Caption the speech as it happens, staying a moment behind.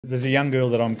There's a young girl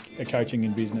that I'm coaching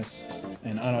in business,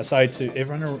 and I say to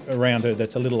everyone around her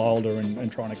that's a little older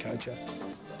and trying to coach her,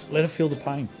 let her feel the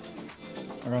pain,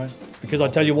 all right? Because I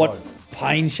tell you what,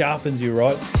 pain sharpens you,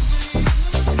 right?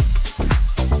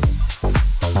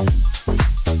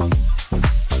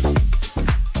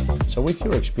 So with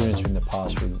your experience in the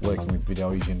past with working with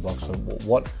Ezy and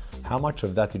Blockbuster, how much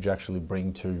of that did you actually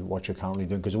bring to what you're currently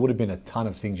doing? Because it would have been a ton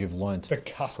of things you've learned. The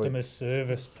customer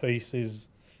service piece is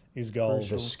gold.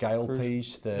 The scale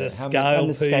piece, the scale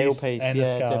piece, and yeah,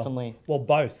 the scale. definitely. Well,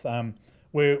 both.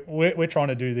 We're trying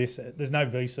to do this. There's no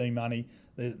VC money.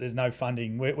 There's no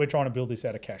funding. We're trying to build this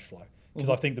out of cash flow because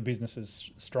I think the business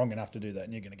is strong enough to do that.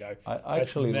 And you're going to go, I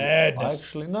that's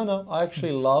madness. I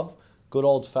actually love good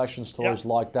old-fashioned stories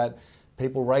like that.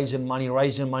 People raising money,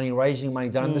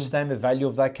 don't understand the value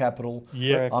of that capital.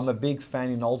 Yep. I'm a big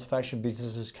fan in old-fashioned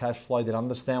businesses, cash flow, that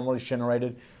understand what is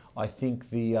generated. I think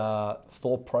the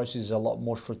thought process is a lot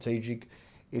more strategic.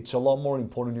 It's a lot more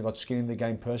important. You've got skin in the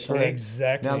game personally.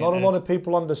 Exactly. Now, not a lot of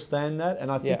people understand that, and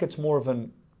I think it's more of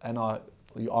I'm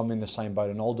in the same boat,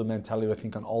 an older mentality, I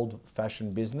think, an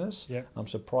old-fashioned business. Yeah. I'm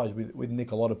surprised with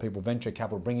Nick, a lot of people, venture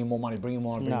capital, bring in more money. We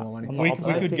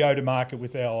could go to market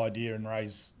with our idea and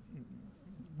raise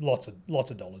lots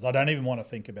of dollars. I don't even want to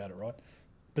think about it, right?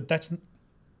 But that's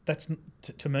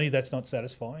to me, that's not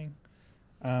satisfying.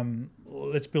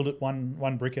 Let's build it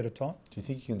one brick at a time. Do you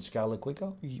think you can scale it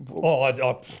quicker?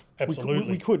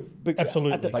 Absolutely. We could, but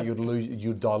absolutely. But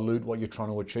you'd dilute what you're trying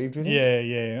to achieve, do you think?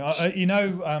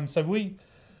 Yeah. So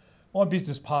my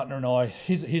business partner and I,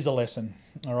 here's a lesson,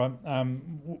 all right?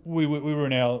 We were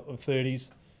in our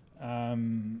 30s,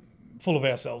 full of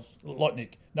ourselves, like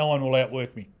Nick. No one will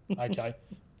outwork me, okay?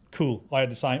 Cool. I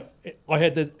had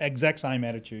the exact same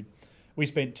attitude. We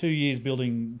spent 2 years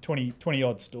building 20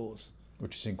 odd stores.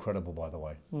 Which is incredible, by the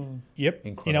way. Yep.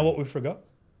 Incredible. You know what we forgot?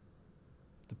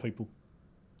 The people.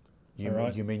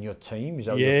 You mean your team? Is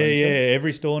that what yeah. you're referring to?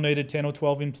 Every store needed 10 or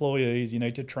 12 employees. You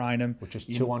need to train them. Which is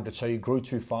 200. So you grew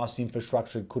too fast. The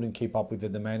infrastructure couldn't keep up with the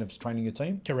demand of training your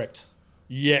team? Correct.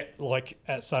 Yeah.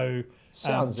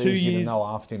 Sounds 2 easy years. to know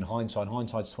after in hindsight.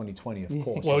 Hindsight's 2020, of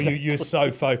course. Well, you're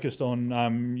so focused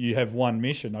on you have one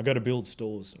mission. I got to build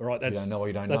stores. All right. You don't know what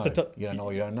you don't know. You don't know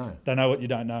what you don't know. Don't know what you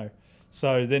don't know.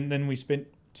 So then we spent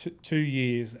 2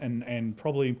 years and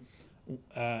probably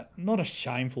not a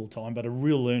shameful time, but a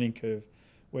real learning curve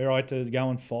where I had to go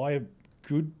and fire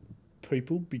good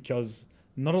people because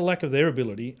not a lack of their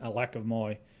ability, a lack of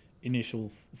my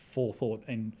initial forethought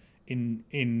and in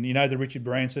the Richard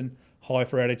Branson, hire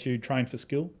for attitude, train for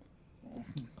skill.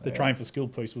 The train for skill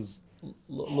piece was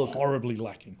horribly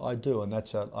lacking. I do, and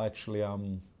that's I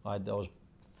was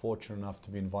fortunate enough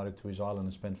to be invited to his island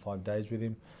and spend 5 days with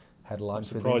him. Had lunch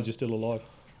with him. Surprised you're still alive.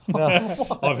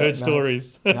 I've heard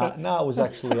stories. No, it was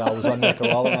actually, I was on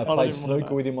Nedelko and I played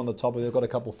snooker with him on the top of it. I've got a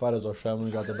couple of photos I'll show him when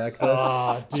we go to the back there.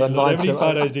 So how many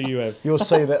photos do you have? You'll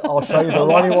see that. I'll show you the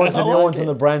Ronnie ones and your ones and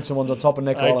the Branson ones on top of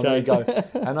Nedelko. Okay. There you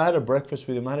go. And I had a breakfast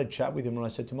with him. I had a chat with him and I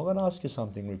said to him, I'm going to ask you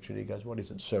something, Richard. He goes, what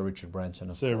is it? Sir Richard Branson,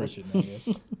 of course. Richard, yes.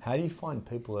 How do you find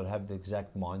people that have the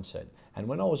exact mindset? And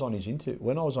when I was on his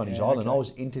island, I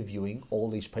was interviewing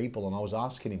all these people and I was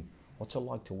asking him, what's it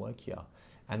like to work here?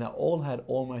 And they all had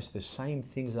almost the same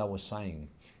things I was saying.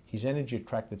 His energy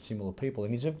attracted similar people,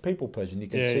 and he's a people person. You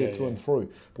can see it through and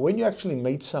through. But when you actually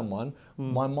meet someone,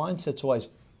 my mindset's always,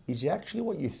 is he actually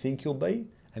what you think he'll be?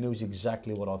 And it was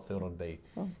exactly what I thought I'd be.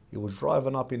 He was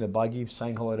driving up in a buggy,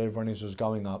 saying hello to everyone as he was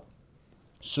going up.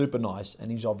 Super nice,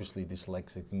 and he's obviously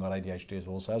dyslexic and got ADHD as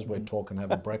well. So as we're talking,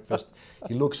 having breakfast,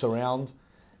 he looks around,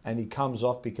 and he comes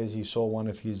off because he saw one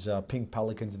of his pink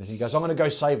pelicans and he goes, I'm going to go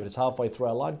save it. It's halfway through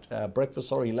our lunch, breakfast,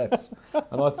 he left.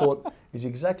 And I thought, is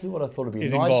exactly what I thought it'd be.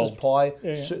 He's nice involved. as pie.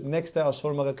 Yeah. Next day I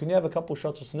saw him, I go, can you have a couple of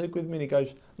shots of snooker with me? And he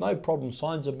goes, no problem,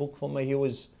 signs a book for me. He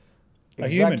was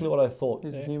exactly what I thought.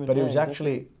 He's a human but it being, was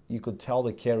actually, you could tell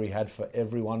the care he had for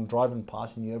everyone, driving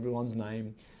past, he knew everyone's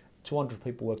name. 200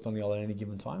 people worked on the island at any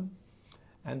given time.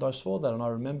 And I saw that and I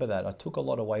remember that. I took a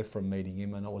lot away from meeting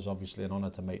him and it was obviously an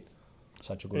honour to meet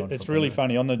such a good entrepreneur. It's really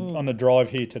funny. On the drive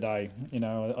here today,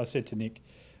 I said to Nick,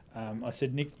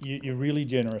 Nick, you're really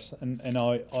generous, and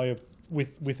I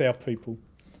with our people,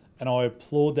 and I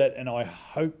applaud that, and I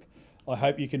hope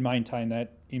you can maintain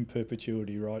that in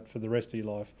perpetuity, right, for the rest of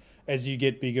your life. As you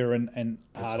get bigger and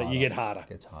harder, you get harder.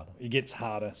 It gets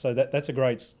harder. So that's a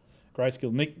great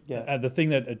skill, Nick. The thing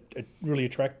that it really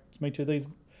attracts me to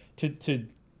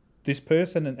this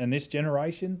person and this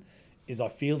generation is I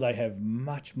feel they have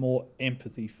much more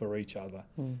empathy for each other.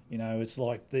 It's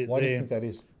like why do you think that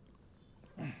is?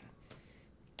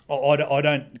 I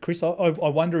don't, Chris. I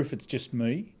wonder if it's just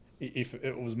me. If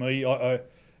it was me,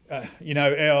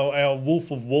 our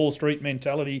Wolf of Wall Street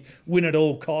mentality, win at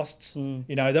all costs.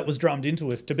 That was drummed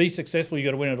into us. To be successful, you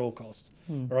got to win at all costs.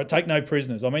 All right, take no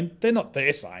prisoners. I mean, they're not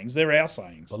their sayings; they're our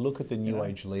sayings. But look at the new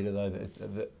age leader,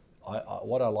 though.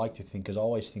 What I like to think is, I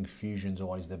always think fusion's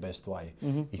always the best way.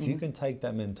 If you can take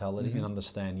that mentality and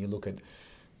understand, you look at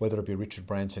whether it be Richard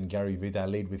Branson, Gary Vee, they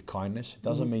lead with kindness. It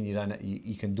doesn't mean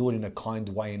you can do it in a kind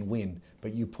way and win,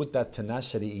 but you put that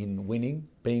tenacity in winning,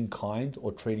 being kind,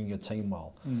 or treating your team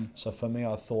well. So for me,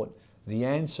 I thought the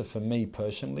answer for me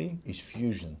personally is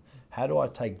fusion. How do I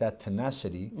take that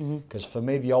tenacity? Because for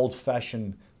me, the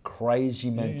old-fashioned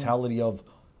crazy mentality of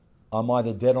I'm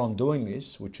either dead on doing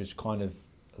this, which is kind of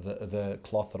the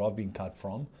cloth that I've been cut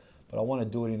from, but I want to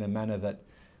do it in a manner that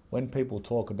when people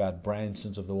talk about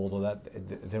Bransons of the world or that,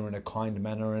 they're in a kind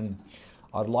manner, and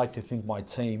I'd like to think my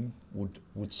team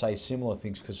would say similar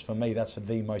things, because for me that's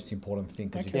the most important thing,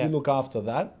 because if you look after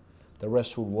that, the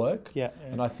rest will work.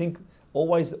 And I think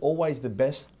always the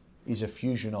best is a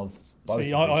fusion of both.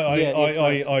 See, I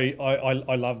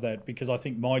love that, because I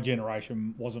think my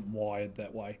generation wasn't wired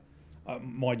that way.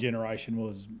 My generation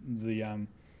was the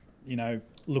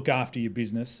look after your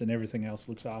business and everything else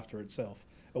looks after itself.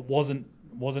 It wasn't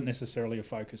necessarily a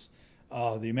focus.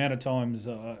 The amount of times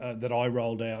that I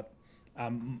rolled out,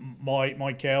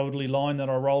 my cowardly line that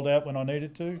I rolled out when I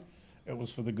needed to, it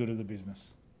was for the good of the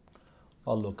business.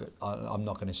 Oh, look, I'm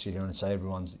not going to sit here and say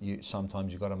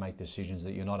sometimes you've got to make decisions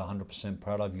that you're not 100%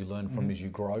 proud of. You learn from as you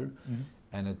grow,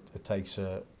 and it takes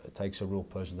a real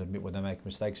person to admit when they make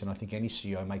mistakes. And I think any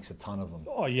CEO makes a ton of them.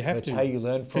 Oh, you have to. It's how you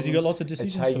learn from them. Because you've got lots of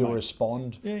decisions to make. It's how you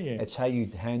respond. Yeah. It's how you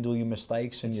handle your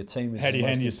mistakes, and your team is how do you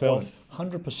handle yourself?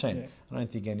 100%. I don't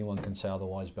think anyone can say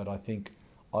otherwise, but I think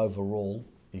overall,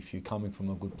 if you're coming from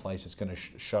a good place, it's going to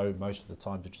show most of the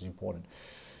time, which is important.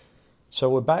 So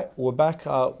we're back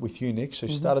with you, Nick. So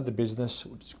you started the business,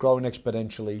 it's growing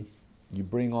exponentially. You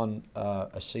bring on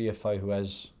a CFO who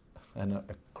has a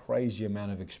crazy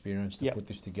amount of experience to put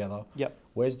this together.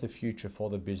 Where's the future for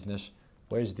the business?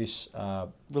 Where's this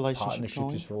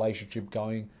relationship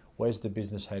going? Where's the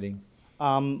business heading?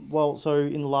 Well, so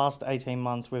in the last 18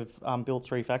 months, we've built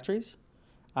 3 factories,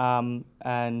 and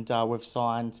we've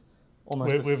signed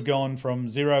almost... We've gone from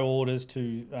 0 orders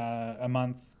to a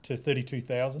month to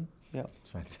 32,000. It's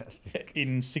fantastic.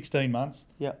 In 16 months.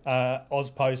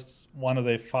 AusPost's one of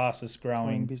their fastest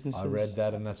growing businesses. I read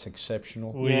that, and that's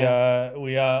exceptional. We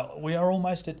are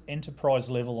almost at enterprise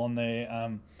level on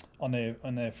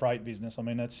their freight business. I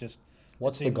mean, that's just...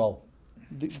 What's the goal?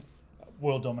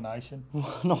 World domination.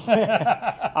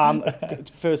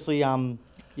 Firstly,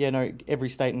 every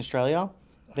state in Australia.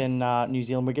 Then New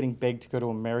Zealand. We're getting begged to go to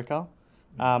America.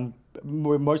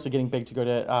 We're mostly getting begged to go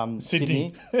to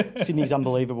Sydney. Sydney's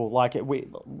unbelievable. Like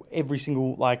every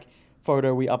single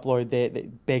photo we upload, they're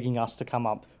begging us to come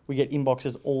up. We get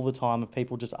inboxes all the time of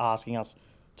people just asking us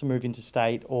to move into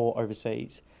state or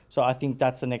overseas. So I think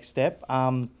that's the next step.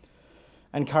 And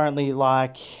currently,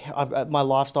 my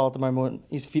lifestyle at the moment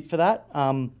is fit for that.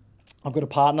 I've got a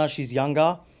partner. She's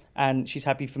younger, and she's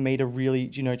happy for me to really,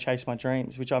 chase my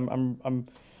dreams, which I'm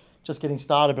just getting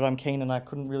started, but I'm keen, and I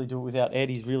couldn't really do it without Ed.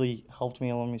 He's really helped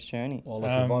me along this journey. Well, look,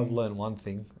 if I've learned one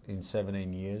thing in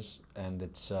 17 years, and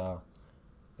it's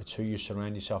who you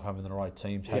surround yourself, having the right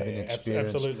teams, having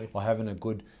experience, or having a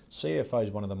good CFO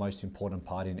is one of the most important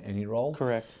part in any role.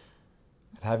 Correct.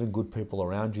 Having good people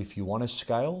around you if you want to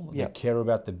scale, that care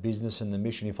about the business and the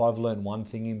mission. If I've learned one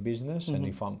thing in business, and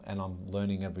I'm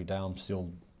learning every day, I'm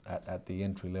still at the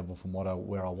entry level from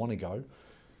where I want to go.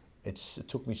 It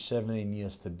took me 17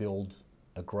 years to build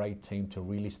a great team, to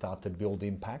really start to build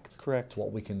impact. Correct. To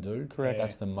what we can do. Correct.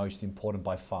 That's the most important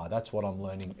by far. That's what I'm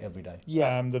learning every day.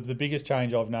 Yeah. The biggest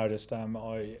change I've noticed, about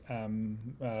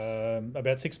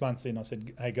 6 months in, I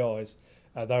said, hey guys,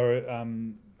 they were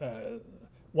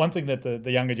one thing that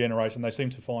the younger generation, they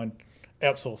seem to find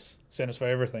outsource centres for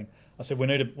everything. I said we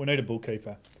need a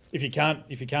bookkeeper. If you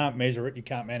can't measure it, you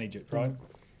can't manage it, right?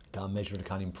 Can't measure it,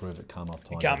 can't improve it, can't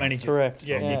uptime. You can't manage it. Correct.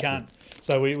 Yeah, you can't.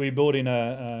 So we brought in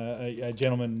a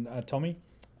gentleman, Tommy,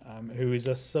 who is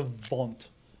a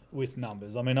savant with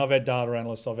numbers. I mean, I've had data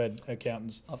analysts, I've had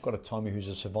accountants. I've got a Tommy who's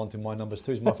a savant in my numbers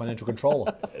too. He's my financial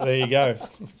controller. There you go.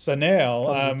 So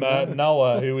now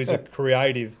Noah, who is a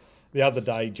creative, the other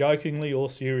day, jokingly or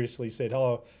seriously said,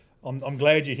 "Oh, I'm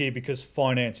glad you're here because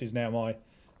finance is now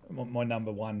my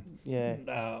number one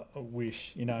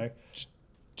wish."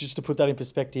 Just to put that in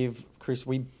perspective, Chris,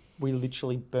 we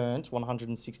literally burnt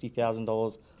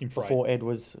 $160,000 before Ed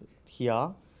was here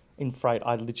in freight.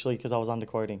 Because I was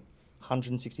underquoting.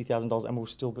 $160,000 and we'll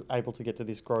still be able to get to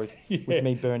this growth Yeah. with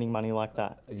me burning money like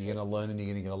that. You're going to learn and you're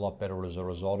going to get a lot better as a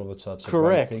result of it. So it's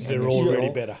Correct. a great thing. They're And you're already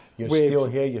still- better. You're We're- still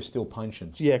here. You're still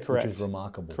punching. Yeah, correct. Which is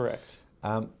remarkable. Correct.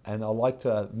 And I'd like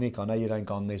to, Nick, I know you don't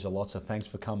go on these a lot, so thanks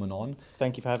for coming on.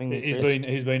 Thank you for having me, He's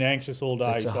Chris. been anxious all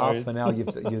day. It's a so half an hour. You've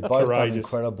both done Courageous.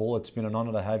 incredible. It's been an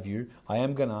honour to have you. I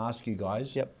am going to ask you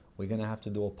guys. Yep. We're going to have to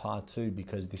do a part 2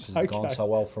 because this has Okay. gone so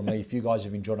well for me. If you guys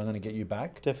have enjoyed, I'm going to get you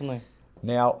back. Definitely.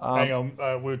 Now, Hang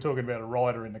on, we were talking about a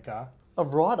rider in the car. A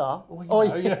rider?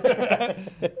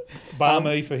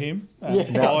 Barmy for him.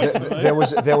 now Rides for me.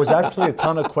 there was actually a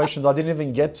ton of questions. I didn't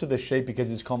even get to the sheep because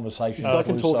this conversation I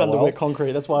can flew talk so under well. wet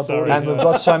concrete. That's why I Sorry. brought And it. we've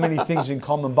got so many things in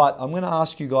common. But I'm going to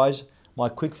ask you guys my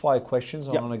quick fire questions.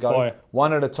 I'm Yep. going to go Fire.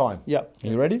 one at a time. Yep. Are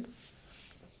you ready?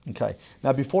 Okay.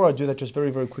 Now, before I do that, just very,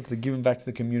 very quickly, giving back to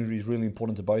the community is really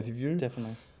important to both of you.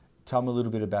 Definitely. Tell me a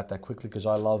little bit about that quickly, because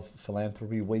I love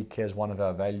philanthropy. We Care is one of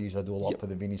our values. I do a lot Yep. for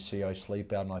the Vinny CEO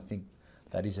Sleep Out, and I think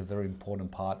that is a very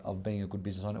important part of being a good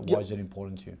business owner. Yep. Why is it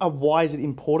important to you? Why is it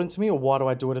important to me, or why do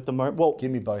I do it at the moment? Well, Give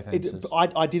me both answers.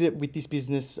 I did it with this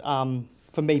business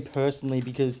for me personally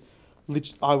because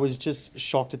I was just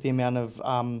shocked at the amount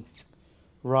of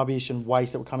rubbish and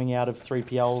waste that were coming out of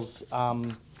 3PLs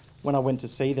when I went to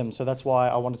see them. So that's why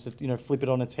I wanted to flip it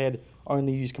on its head,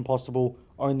 only use compostable,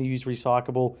 only use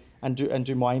recyclable, and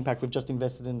do my impact. We've just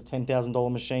invested in a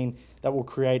 $10,000 machine that will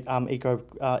create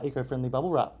eco-friendly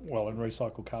bubble wrap Well, and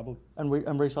recycle cardboard. and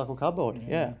recycle cardboard.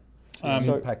 Yeah. So it's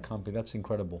an so- impact company. That's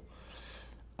incredible.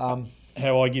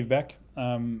 How I give back.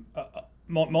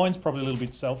 Mine's probably a little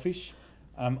bit selfish.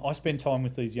 I spend time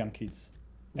with these young kids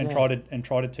and Yeah.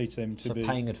 try to teach them to So be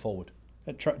paying it forward.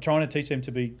 trying to teach them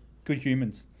to be good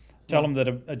humans. Tell them that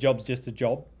a job's just a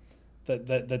job,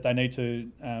 that they need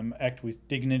to act with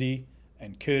dignity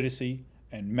and courtesy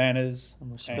and manners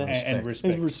And respect. and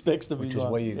respect. He respects the Which big is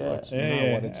one. where you, Yeah. you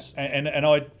know what it's.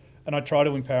 And I try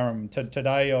to empower them.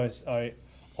 Today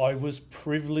I was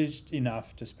privileged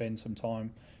enough to spend some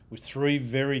time with 3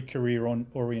 very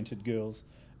career-oriented girls,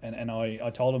 and I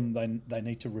told them they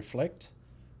need to reflect,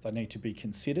 they need to be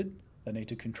considered, they need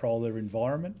to control their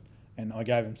environment, and I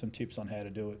gave them some tips on how to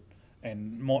do it.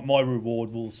 And my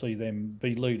reward will see them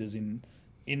be leaders in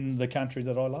the country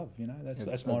that I love.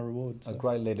 That's my reward. A So.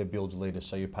 great leader builds leaders,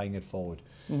 so you're paying it forward.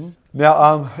 Mm-hmm.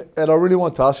 Now, and I really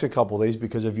want to ask you a couple of these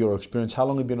because of your experience. How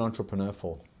long have you been an entrepreneur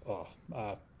for?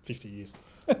 50 years.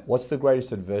 What's the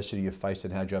greatest adversity you've faced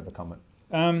and how'd you overcome it?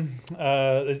 I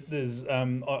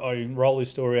roll this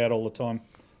story out all the time.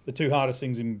 The 2 hardest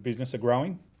things in business are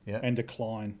growing and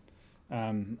decline.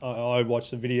 I watch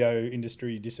the video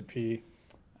industry disappear,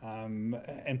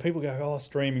 and people go, "Oh,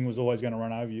 streaming was always going to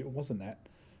run over you." It wasn't that.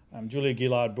 Julia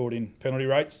Gillard brought in penalty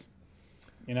rates.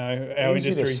 Our Easy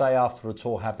industry. to say after it's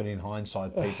all happened in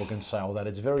hindsight. People can say all that.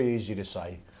 It's very easy to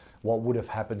say what would have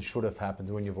happened, should have happened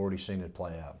when you've already seen it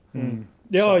play out. Yeah.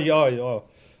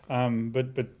 But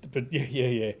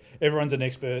yeah. Everyone's an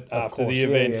expert after course, the yeah,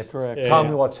 event. yeah. Correct. Tell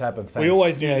me what's happened. Thanks. We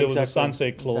always knew Yeah, there was a exactly.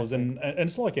 sunset clause, Exactly. and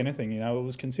it's like anything. It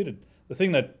was considered. The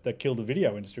thing that killed the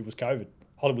video industry was COVID.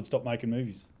 Hollywood stopped making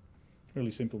movies.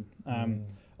 Really simple.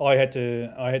 I had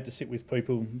to sit with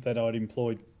people that I'd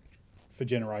employed for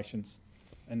generations,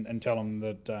 and tell them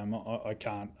that I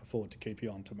can't afford to keep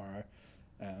you on tomorrow.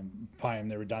 Pay them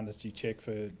their redundancy check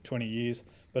for 20 years,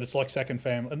 but it's like sacking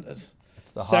family. And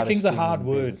The sacking's hardest a thing hard in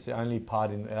word. business. The only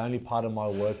part of my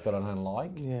work that I don't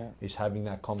like Yeah. is having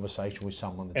that conversation with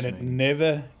someone that's And it mean.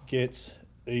 never gets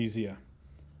easier.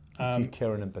 If you're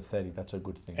caring and empathetic, that's a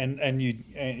good thing. And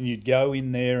you'd go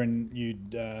in there and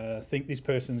you'd think this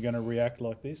person's going to react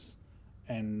like this,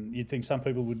 and you'd think some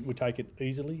people would take it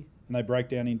easily and they break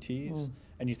down in tears,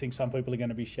 and you think some people are going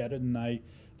to be shattered and they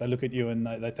look at you and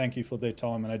they thank you for their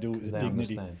time and they do it with They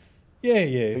dignity. understand.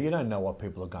 Yeah. But you don't know what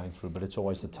people are going through, but it's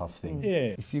always the tough thing.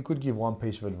 Yeah. If you could give one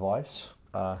piece of advice,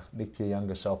 Nick, to your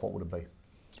younger self, what would it be?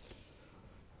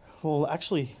 Well,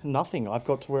 actually, nothing. I've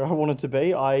got to where I wanted to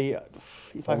be.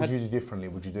 What would you do differently?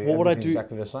 Would you do What would I everything do-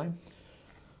 exactly the same?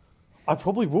 I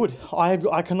probably would.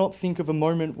 I cannot think of a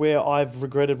moment where I've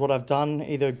regretted what I've done,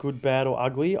 either good, bad, or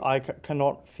ugly. I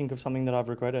cannot think of something that I've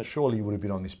regretted. Surely you would have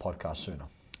been on this podcast sooner.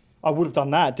 I would have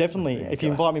done that, definitely. There you If you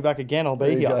go. invite me back again, I'll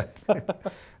be There you here. go.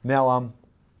 Now,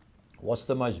 what's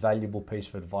the most valuable piece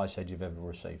of advice that you've ever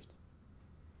received?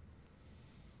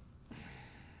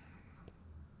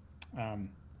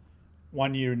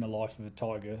 1 year in the life of a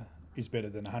tiger is better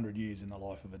than 100 years in the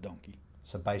life of a donkey.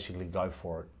 So basically, go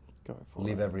for it. Go for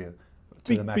Live it. every to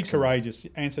Be the maximum. courageous.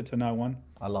 Answer to no one.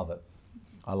 I love it.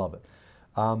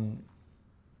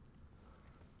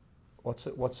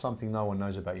 What's something no one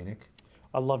knows about you, Nick?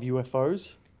 I love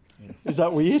UFOs. Is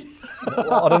that weird?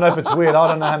 I don't know if it's weird. I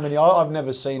don't know how many. I've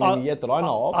never seen any yet that I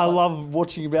know of. I love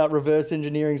watching about reverse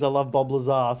engineering. I love Bob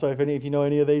Lazar. So if you know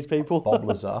any of these people, Bob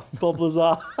Lazar. Bob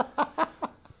Lazar.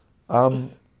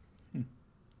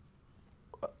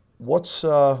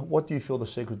 What do you feel the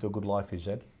secret to a good life is,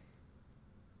 Ed?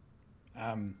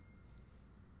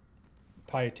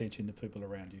 Pay attention to people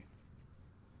around you.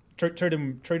 Treat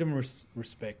them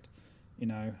respect, you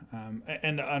know.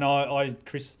 And I,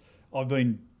 Chris, I've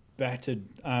been battered.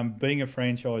 Being a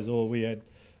franchisor, we had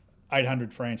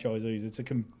 800 franchisees. It's a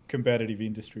combative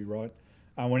industry, right?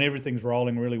 When everything's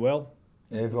rolling really well,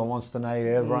 everyone wants to know you.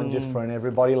 Everyone's your friend.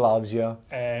 Everybody loves you.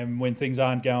 And when things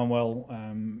aren't going well,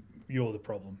 you're the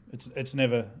problem. It's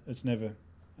never.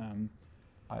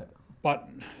 But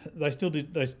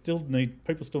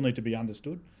people still need to be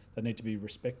understood. They need to be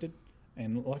respected.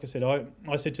 And like I said, I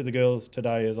said to the girls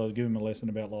today as I was giving them a lesson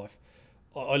about life,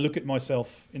 I look at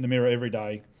myself in the mirror every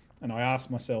day and I ask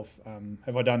myself,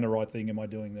 have I done the right thing? Am I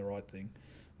doing the right thing?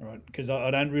 All right? Because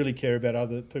I don't really care about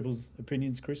other people's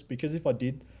opinions, Chris, because if I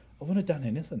did, I wouldn't have done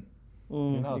anything.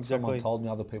 Exactly. Someone told me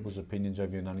other people's opinions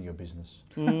over you, none of your business.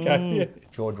 Okay, yeah.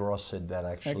 George Ross said that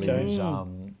actually.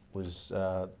 Okay. Was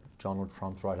Donald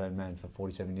Trump's right-hand man for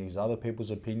 47 years. Other people's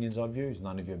opinions of you is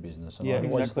none of your business. And I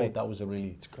always thought that was a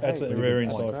really... That's a very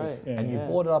insightful. Yeah, and you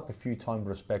brought it up a few times,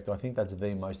 respect. I think that's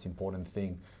the most important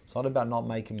thing. It's not about not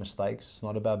making mistakes. It's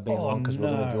not about being wrong because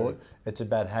we're going to do it. It's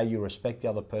about how you respect the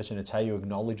other person. It's how you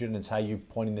acknowledge it, and it's how you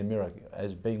point in the mirror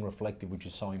as being reflective, which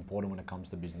is so important when it comes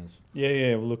to business.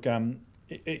 Yeah. Well, look,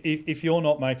 if you're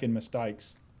not making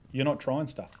mistakes, you're not trying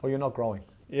stuff. Or you're not growing.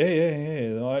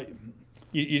 Yeah.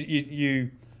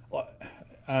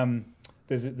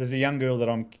 There's a young girl that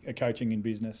I'm coaching in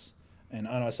business, and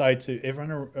I say to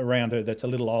everyone around her that's a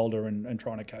little older and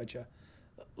trying to coach her,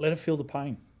 let her feel the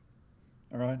pain,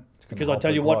 all right? Because I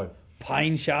tell you what,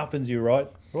 pain sharpens you,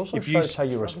 right? It also shows how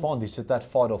you respond. Is it that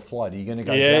fight or flight? Are you going to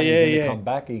go down? Are you going to come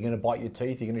back? Are you going to bite your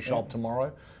teeth? Are you going to show up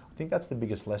tomorrow? I think that's the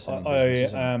biggest lesson in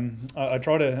business, I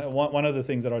try to, one of the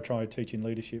things that I try to teach in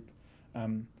leadership,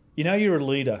 you know you're a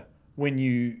leader when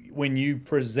you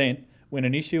present, when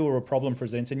an issue or a problem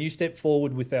presents and you step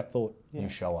forward without thought. You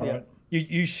show up. Right?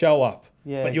 You show up,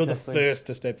 but you're the first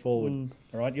to step forward.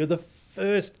 All right, you're the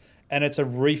first, and it's a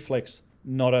reflex,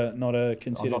 not a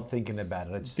considered. I'm not thinking about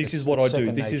it. This is what I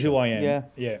do. This is who I am.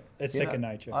 Yeah. It's second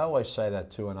nature. I always say that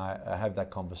too, and I have that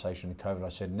conversation in COVID. I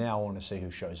said, now I want to see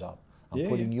who shows up. I'm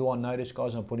putting you on notice,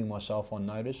 guys. I'm putting myself on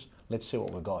notice. Let's see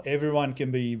what we've got. Everyone can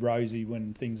be rosy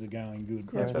when things are going good.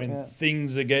 It's when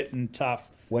things are getting tough.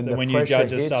 When you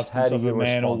judge a substance of a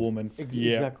man or woman.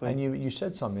 Exactly. And you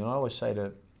said something. I always say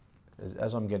to,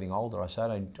 as I'm getting older, I say I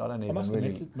don't even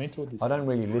really. I don't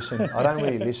really listen. I don't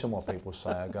really listen what people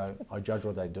say. I judge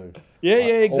what they do. Yeah,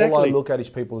 exactly. All I look at is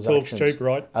people's actions. Talk's cheap,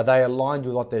 right? Are they aligned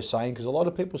with what they're saying? Because a lot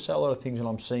of people say a lot of things, and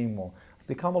I'm seeing more. I've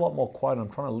become a lot more quiet. I'm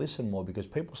trying to listen more because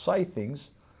people say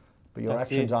things, but your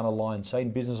actions aren't aligned. So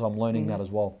in business, I'm learning that as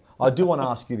well. I do want to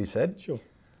ask you this, Ed. Sure.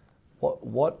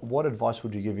 What advice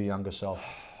would you give your younger self?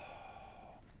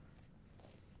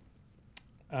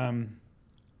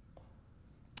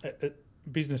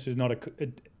 Business is not a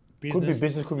business. Could be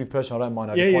business, could be personal. I don't mind.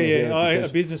 I just want to hear it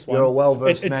a business one. You're a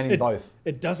well-versed man in both.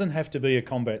 It doesn't have to be a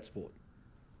combat sport.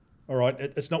 All right,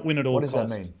 it's not win at all costs. What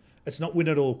does that mean? It's not win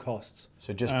at all costs.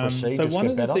 So just proceed. So just one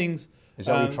get of the better? things is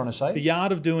that what you're trying to say? The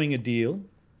art of doing a deal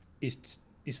is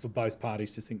for both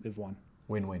parties to think they've won.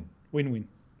 Win-win. Win-win.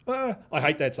 I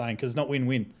hate that saying because it's not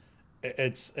win-win.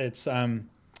 It's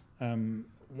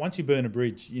once you burn a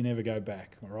bridge, you never go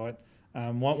back. All right.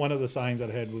 One of the sayings that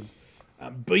I had was,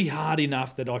 "Be hard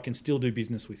enough that I can still do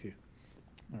business with you."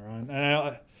 All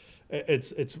right. And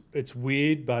it's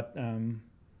weird, but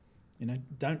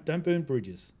don't burn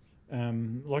bridges.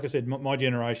 Like I said, my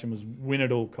generation was win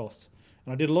at all costs,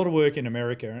 and I did a lot of work in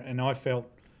America, and I felt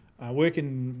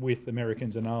working with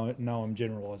Americans, and I know I'm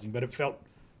generalising, but it felt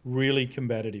really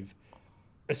combative.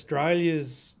 Australian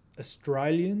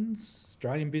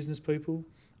business people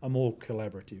are more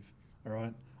collaborative. All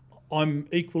right. I'm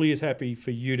equally as happy for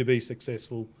you to be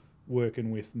successful working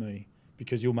with me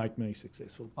because you'll make me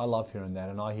successful. I love hearing that,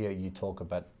 and I hear you talk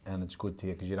about, and it's good to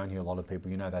hear because you don't hear a lot of people,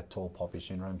 that tall poppy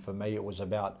syndrome. For me, it was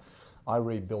about, I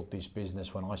rebuilt this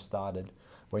business when I started.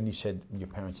 When you said your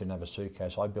parents didn't have a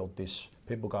suitcase, I built this.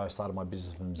 People go, I started my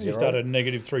business from zero. You started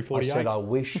negative 348. I said, I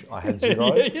wish I had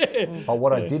zero. But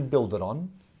what I did build it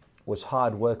on was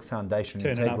hard work, foundation,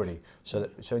 and integrity.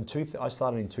 I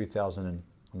started in 2000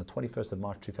 on the 21st of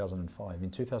March 2005. In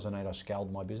 2008, I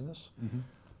scaled my business,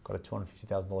 got a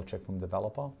 $250,000 check from a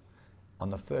developer. On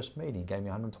the first meeting, he gave me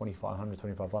 125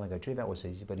 I go, gee, that was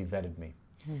easy, but he vetted me.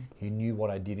 He knew what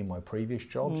I did in my previous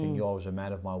jobs. He knew I was a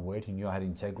man of my word. He knew I had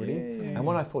integrity. And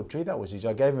when I thought, gee, that was easy,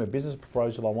 I gave him a business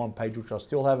proposal on one page, which I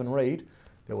still haven't read.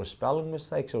 There were spelling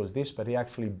mistakes, there was this, but he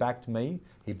actually backed me.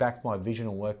 He backed my vision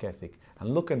and work ethic.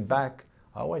 And looking back,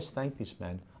 I always thank this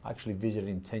man. I actually visited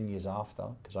him 10 years after,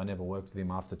 because I never worked with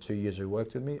him after 2 years he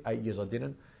worked with me. 8 years I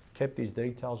didn't. Kept his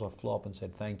details. I flew up and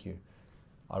said, thank you.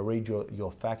 I read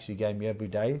your facts you gave me every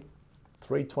day.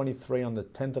 3/23 on the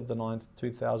 10th of the 9th,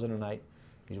 2008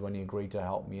 is when he agreed to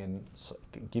help me and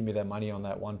give me that money on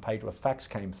that one page where facts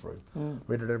came through.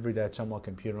 Read it every day. It's on my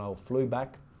computer, and I flew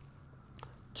back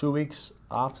 2 weeks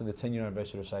after the 10-year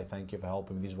anniversary to say thank you for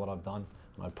helping me. This is what I've done,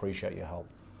 and I appreciate your help.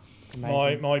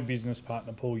 My business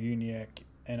partner Paul Uniac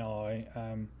and I,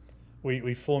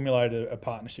 we formulated a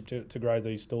partnership to grow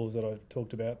these stores that I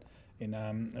talked about.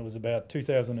 It was about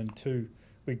 2002.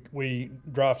 We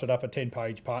drafted up a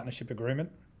 10-page partnership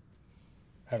agreement.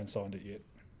 Haven't signed it yet.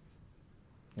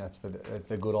 That's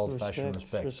the good old-fashioned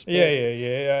respect.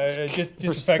 Yeah. Just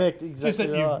the fact, exactly just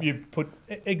that right. you put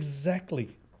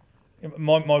exactly.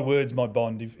 My word's my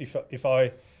bond. If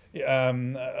I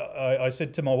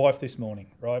said to my wife this morning,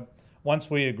 right? Once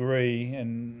we agree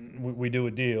and we do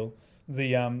a deal,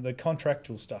 the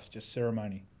contractual stuff's just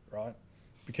ceremony, right?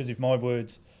 Because if my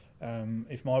word's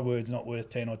not worth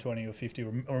 10 or 20 or 50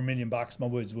 or $1 million, my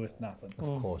word's worth nothing.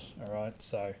 Of course. All right.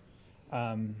 So,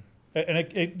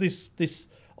 this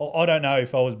I don't know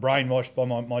if I was brainwashed by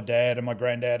my dad and my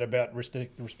granddad about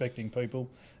respecting people.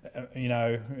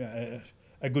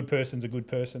 A good person's a good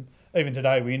person. Even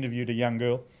today, we interviewed a young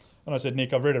girl, and I said,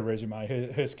 Nick, I've read her resume.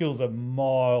 Her skills are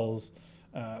miles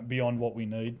beyond what we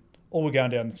need. All we're going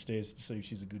down the stairs to see if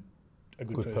she's a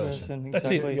good person. That's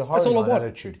exactly. it. You're That's all I hiring want.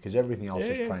 attitude, because everything else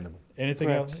is trainable. Anything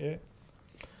Correct. else? Yeah.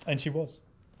 And she was.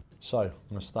 So I'm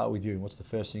going to start with you. What's the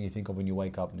first thing you think of when you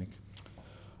wake up, Nick?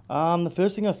 The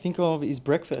first thing I think of is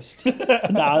breakfast. No,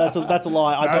 that's a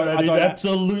lie. I don't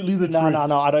absolutely the truth.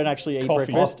 No, I don't actually eat Coffee.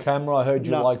 breakfast. Off camera, I heard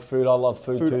you like food. I love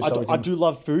food too. I do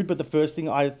love food, but the first thing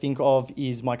I think of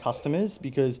is my customers,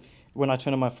 because when I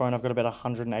turn on my phone, I've got about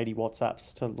 180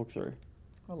 WhatsApps to look through.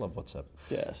 I love WhatsApp.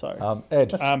 Yeah, so.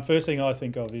 Ed. First thing I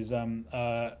think of is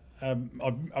I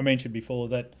mentioned before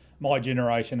that my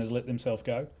generation has let themselves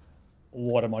go.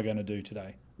 What am I going to do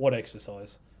today? What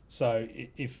exercise? So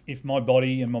if my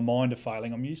body and my mind are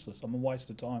failing, I'm useless. I'm a waste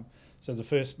of time. So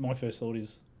my first thought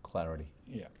is Clarity.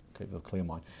 Yeah. Keep a clear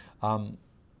mind. How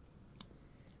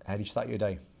do you start your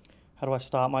day? How do I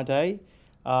start my day?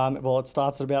 Well, it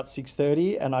starts at about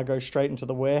 6:30, and I go straight into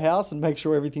the warehouse and make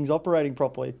sure everything's operating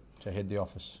properly. So head to the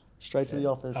office. Straight to the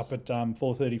office. Up at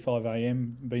 4:35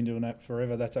 a.m. Been doing that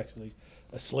forever. That's actually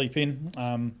a sleep in.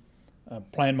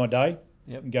 Plan my day.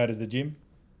 Yep. Go to the gym.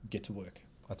 Get to work.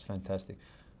 That's fantastic.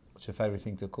 What's your favourite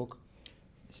thing to cook?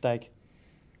 Steak.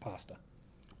 Pasta.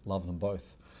 Love them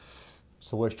both. What's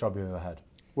the worst job you've ever had?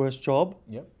 Worst job?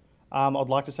 Yep. I'd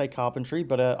like to say carpentry,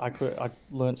 but I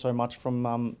learned so much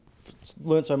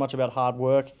about hard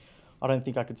work. I don't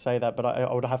think I could say that, but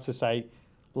I would have to say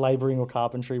labouring or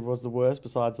carpentry was the worst,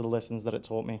 besides the lessons that it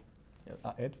taught me.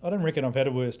 Yep. Ed? I don't reckon I've had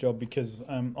a worse job, because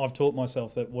I've taught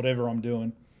myself that whatever I'm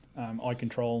doing, I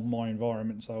control my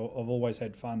environment, so I've always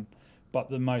had fun. But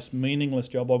the most meaningless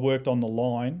job, I worked on the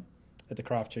line at the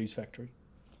Kraft Cheese Factory.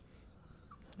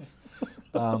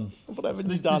 What haven't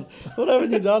you done? What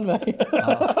haven't you done, mate?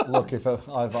 Look, if I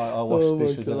washed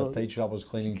dishes at a beach shop, I was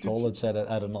cleaning toilets at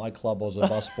a nightclub, I was a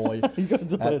busboy.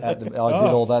 I did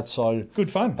all that, so...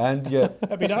 Good fun. And yeah.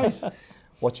 Happy days.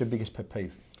 What's your biggest pet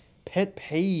peeve? Pet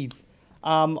peeve?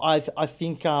 I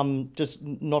think just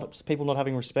people not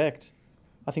having respect.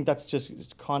 I think that's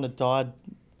just kind of died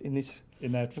in this...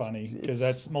 Isn't that funny? Because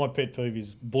that's my pet peeve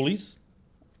is bullies.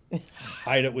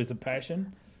 Hate it with a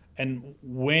passion. And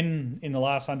when in the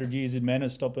last 100 years did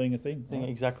manners stop being a thing?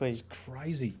 Exactly. It's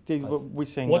crazy. We're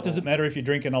seeing what does it matter if you're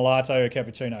drinking a latte or a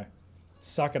cappuccino?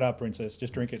 Suck it up, princess.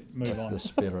 Just drink it. Move That's on. the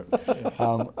spirit.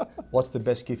 What's the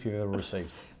best gift you've ever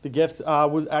received? The gift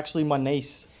was actually my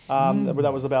niece.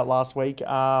 That was about last week.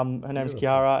 Her name's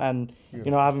Kiara, and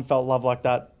I haven't felt love like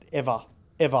that ever.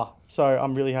 So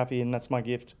I'm really happy, and that's my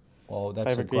gift. Well,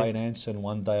 that's a great answer, and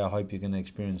one day I hope you're going to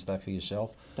experience that for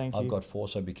yourself. Thank you. I've got 4,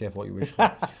 so be careful what you wish for.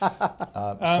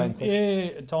 Same question.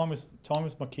 Yeah, time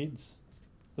with my kids.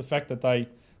 The fact that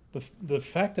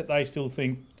they still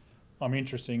think I'm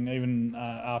interesting, even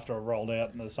after I rolled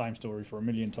out the same story for 1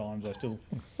 million times, I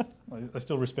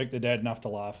still respect their dad enough to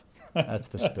laugh. That's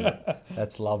the spirit.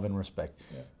 That's love and respect.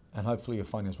 Yeah. And hopefully you're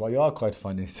funny as well. You are quite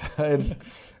funny.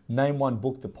 Name one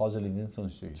book that positively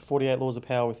influenced you. 48 Laws of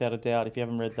Power, without a doubt. If you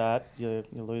haven't read that, you're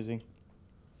losing.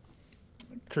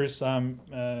 Chris,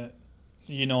 year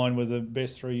 9 were the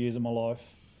best 3 years of my life.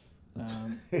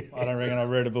 I don't reckon I've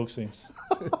read a book since.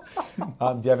 Do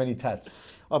you have any tats?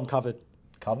 I'm covered.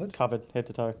 Covered? Covered, head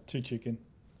to toe. Too chicken.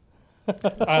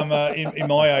 In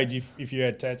my age, if you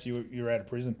had tats, you were out of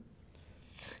prison.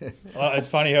 It's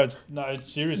funny how it's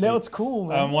seriously. Now it's cool,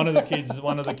 man. One of the kids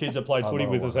that played footy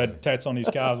with us had tats on his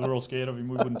cars. We were all scared of him.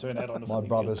 We wouldn't turn out on the. My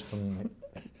brother's from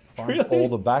front, Really? all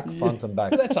the back, front and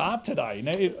back. That's art today.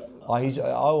 Now, I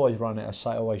always run out.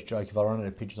 I always joke, if I run out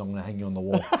of pictures, I'm going to hang you on the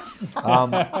wall.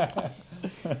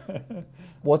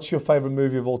 What's your favourite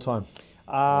movie of all time?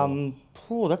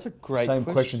 That's a great Same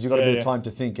questions. You've got a bit of time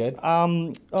to think, Ed.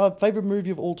 Favourite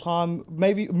movie of all time?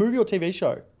 Maybe movie or TV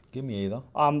show? Give me either.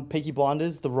 Peaky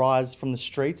Blinders, the rise from the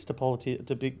streets to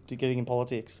getting in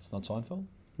politics. It's not Seinfeld?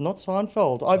 Not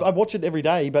Seinfeld. I watch it every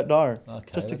day, but no.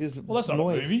 Okay. Just that's not a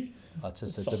movie. It's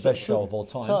the best show of all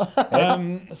time.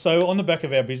 So on the back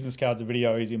of our business cards of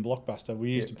video, Ezy and Blockbuster,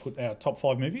 we used to put our top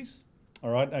 5 movies. All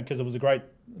right, because it was a great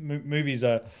movie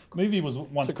was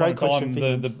once upon a time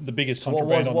the biggest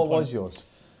contributor. What was yours?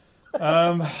 It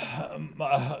was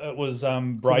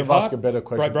Braveheart. Ask a better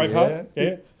question. Braveheart,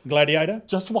 yeah. Gladiator.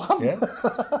 Just one. Yeah.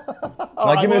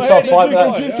 Now give me the top 5.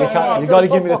 You got to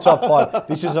give me the top 5.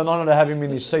 This is an honour to have him in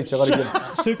his seat. So I got to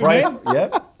give Superman.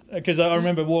 Yeah. Because I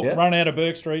remember run out of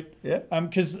Burke Street. Yeah.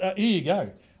 Because here you go.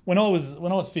 When I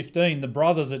was 15, the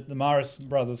brothers at the Morris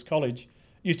Brothers College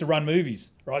used to run movies,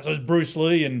 right? So it was Bruce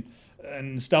Lee and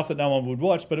stuff that no one would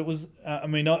watch. But it was, I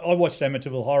watched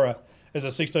Amityville Horror as a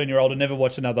 16-year-old and never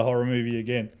watched another horror movie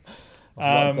again.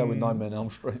 I like that with Nightmare on Elm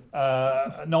Street.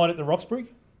 Night at the Roxbury.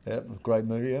 Yeah, great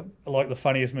movie, yeah. Like the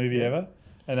funniest movie ever.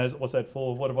 And what's that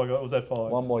for? What have I got? Was that 5?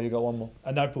 One more, you got one more.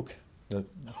 A Notebook. Yeah.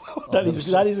 That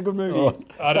is a good movie.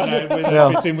 I don't know whether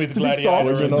it fits in with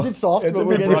Gladiator. It's a bit soft. It's a but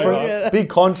bit we'll get different. into it. Big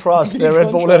contrast there, Ed,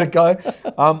 but we'll let it go.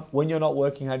 When you're not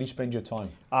working, how do you spend your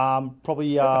time?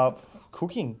 Probably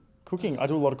cooking. I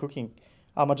do a lot of cooking.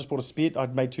 I just bought a spit.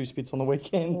 I'd made 2 spits on the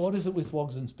weekend. What is it with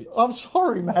wogs and spits? I'm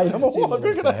sorry, mate. I'm a wog.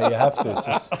 You have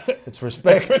to. It's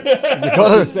respect. You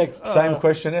got to respect. Same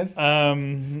question, Ed.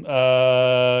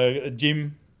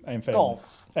 Gym and family.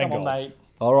 Golf. And Come on, golf. mate.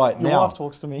 All right, Your now wife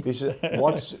talks to me.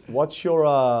 What's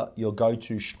your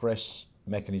go-to stress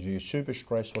mechanism? You're super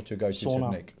stressed. What's your go-to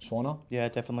technique? Sauna. Yeah,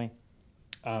 definitely.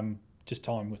 Just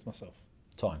time with myself.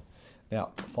 Time.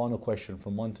 Now, final question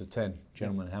from 1 to 10,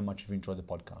 gentlemen. How much have you enjoyed the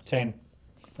podcast? 10.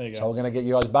 There you go. So we're going to get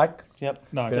you guys back. Yep.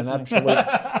 No, Been an definitely.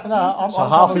 absolute. I'm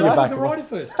half of you back.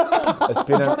 First. It's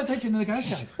been trying to teach you to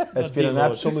negotiate. It's been an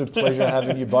absolute pleasure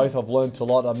having you both. I've learned a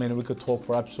lot. I mean, we could talk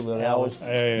for absolute hours.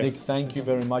 Yeah. Nick, thank you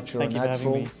very much. You're Thank a you for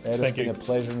natural. having me. Ed, Thank it's been you. a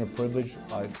pleasure and a privilege.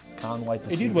 I can't wait to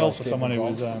see He you did well guys for keep someone who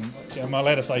involved. was, am I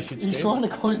allowed to say shit He's scared? trying to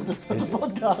close the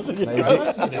podcast.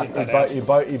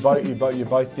 You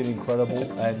both did incredible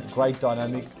and great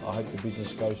dynamic. I hope the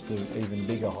business goes to even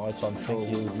bigger heights. I'm sure it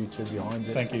will with you two behind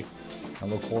it. Thank you. I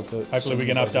look forward to Hopefully we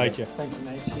can update you. Thank you,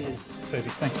 mate. Cheers.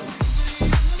 Perfect. Thank you.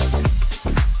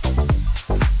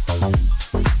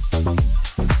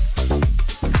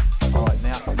 All right,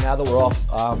 now that we're off,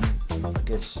 I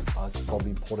guess it's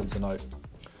probably important to note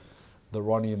the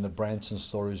Ronnie and the Branson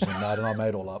stories and that, and I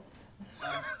made all up.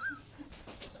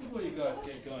 Before you guys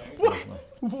get going.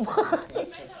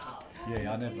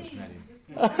 Yeah, I never met him.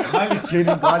 I'm only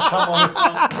kidding, guys. Come on.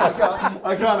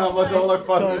 I can't help myself. I like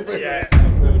fun. Yeah.